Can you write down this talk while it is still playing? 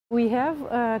We have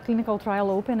a clinical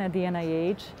trial open at the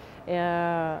NIH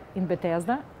in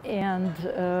Bethesda, and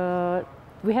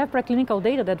we have preclinical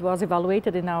data that was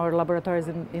evaluated in our laboratories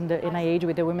in the NIH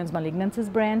with the Women's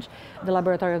Malignancies branch, the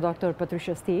laboratory of Dr.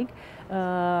 Patricia Stieg,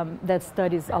 that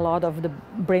studies a lot of the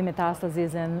brain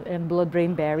metastases and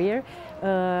blood-brain barrier.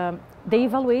 They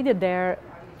evaluated their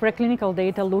preclinical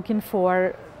data looking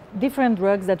for different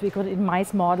drugs that we could, in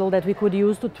mice model, that we could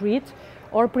use to treat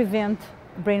or prevent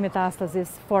brain metastases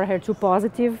for HER2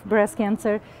 positive breast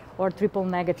cancer or triple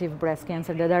negative breast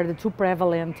cancer, that are the two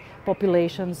prevalent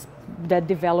populations that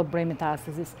develop brain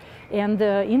metastases. And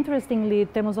interestingly,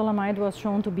 temozolomide was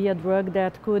shown to be a drug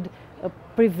that could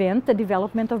prevent the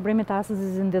development of brain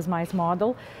metastases in this mice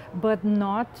model, but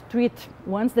not treat.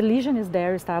 Once the lesion is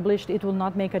there established, it will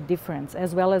not make a difference,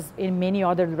 as well as in many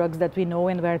other drugs that we know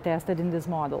and were tested in these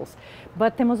models.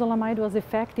 But temozolomide was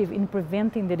effective in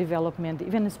preventing the development,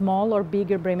 even small or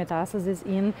bigger brain metastases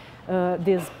in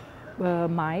these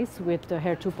mice with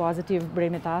HER2 positive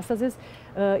brain metastases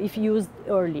if used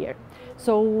earlier.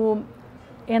 So,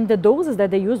 and the doses that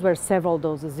they used were several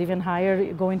doses, even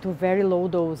higher, going to very low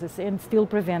doses, and still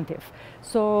preventive.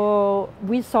 So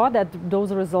we saw that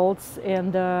those results,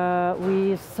 and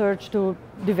we searched to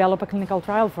develop a clinical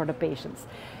trial for the patients.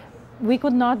 We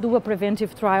could not do a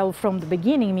preventive trial from the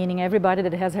beginning, meaning everybody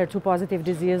that has HER2 positive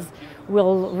disease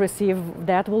will receive,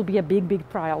 that will be a big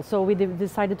trial. So we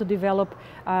decided to develop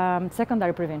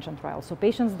secondary prevention trials. So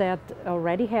patients that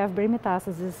already have brain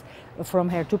metastases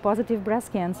from HER2 positive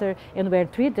breast cancer and were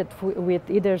treated with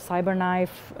either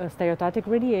CyberKnife, stereotactic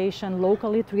radiation,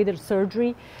 locally treated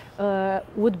surgery,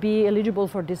 would be eligible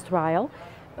for this trial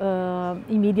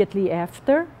immediately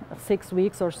after 6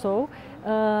 weeks or so.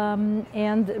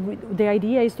 And the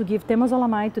idea is to give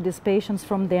temozolomide to these patients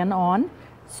from then on,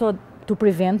 so to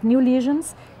prevent new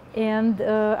lesions, and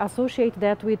associate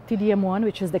that with T-DM1,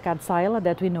 which is the Kadcyla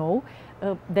that we know.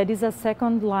 That is a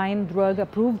second-line drug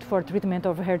approved for treatment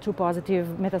of HER2 positive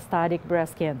metastatic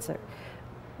breast cancer.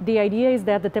 The idea is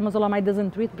that the temozolomide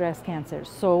doesn't treat breast cancer,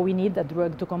 so we need a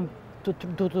drug to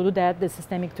do that, the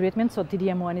systemic treatment. So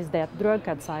T-DM1 is that drug,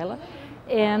 Kadcyla,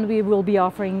 and we will be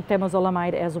offering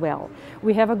temozolomide as well.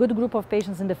 We have a good group of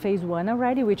patients in the phase 1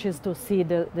 already, which is to see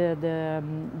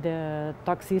the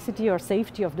toxicity or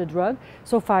safety of the drug.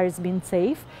 So far it's been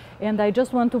safe, and I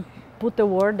just want to put the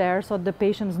word there so the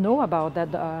patients know about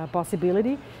that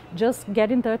possibility. Just get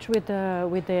in touch with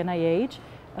the NIH.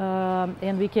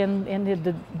 And we can,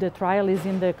 and the trial is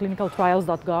in the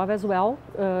clinicaltrials.gov as well,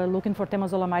 looking for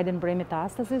temozolomide and brain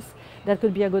metastasis. That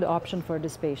could be a good option for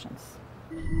these patients.